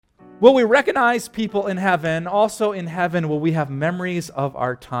Will we recognize people in heaven? Also in heaven, will we have memories of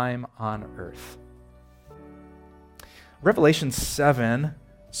our time on earth? Revelation 7,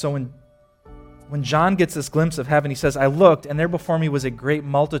 so when John gets this glimpse of heaven, he says, I looked, and there before me was a great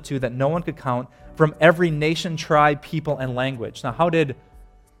multitude that no one could count from every nation, tribe, people, and language. Now, how did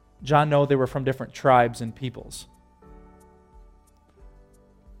John know they were from different tribes and peoples?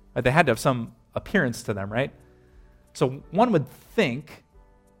 They had to have some appearance to them, right? So one would think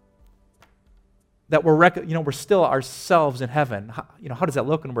that we're still ourselves in heaven. How does that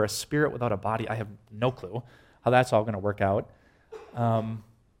look when we're a spirit without a body? I have no clue how that's all going to work out.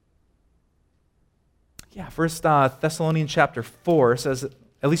 First Thessalonians chapter 4 says that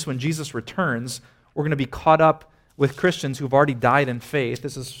at least when Jesus returns, we're going to be caught up with Christians who've already died in faith.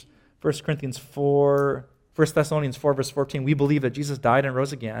 This is 1 Thessalonians 4, verse 14. We believe that Jesus died and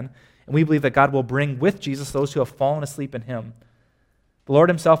rose again, and we believe that God will bring with Jesus those who have fallen asleep in him. The Lord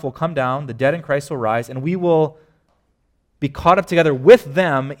himself will come down, the dead in Christ will rise, and we will be caught up together with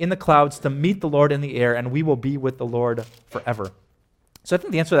them in the clouds to meet the Lord in the air, and we will be with the Lord forever. So I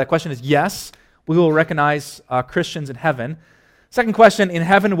think the answer to that question is yes, we will recognize Christians in heaven. Second question, in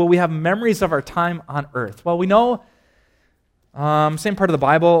heaven, will we have memories of our time on earth? Well, we know, same part of the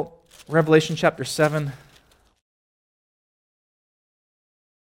Bible, Revelation chapter 7.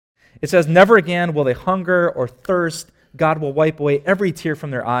 It says, never again will they hunger or thirst. God will wipe away every tear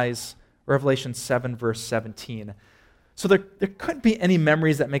from their eyes. Revelation 7, verse 17. So there couldn't be any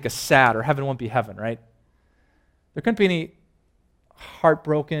memories that make us sad, or heaven won't be heaven, right? There couldn't be any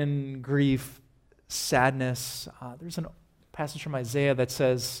heartbroken, grief, sadness. There's a passage from Isaiah that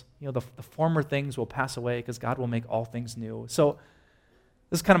says, the former things will pass away because God will make all things new. So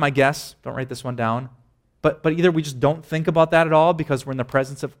this is kind of my guess. Don't write this one down. But either we just don't think about that at all because we're in the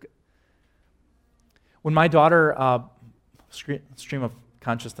presence of... When my daughter... stream of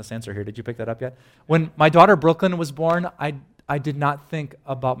consciousness answer here. Did you pick that up yet? When my daughter Brooklyn was born, I did not think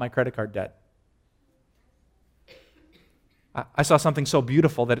about my credit card debt. I saw something so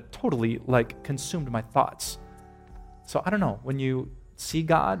beautiful that it totally consumed my thoughts. So I don't know, when you see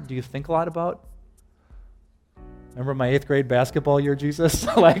God, do you think a lot about? Remember my 8th grade basketball year, Jesus?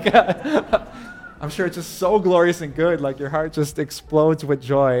 I'm sure it's just so glorious and good, your heart just explodes with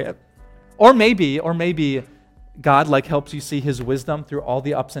joy. Or maybe God helps you see his wisdom through all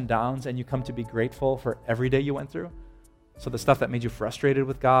the ups and downs, and you come to be grateful for every day you went through. So the stuff that made you frustrated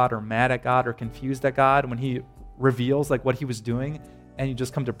with God or mad at God or confused at God, when he reveals what he was doing, and you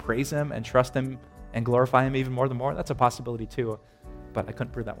just come to praise him and trust him and glorify him even more than more, that's a possibility too. But I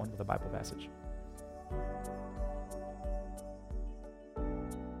couldn't prove that one with a Bible passage.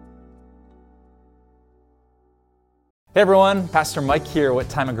 Hey everyone, Pastor Mike here with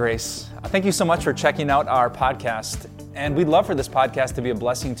Time of Grace. Thank you so much for checking out our podcast, and we'd love for this podcast to be a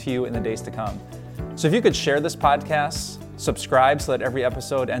blessing to you in the days to come. So if you could share this podcast, subscribe so that every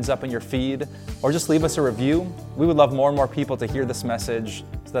episode ends up in your feed, or just leave us a review, we would love more and more people to hear this message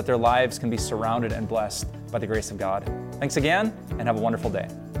so that their lives can be surrounded and blessed by the grace of God. Thanks again, and have a wonderful day.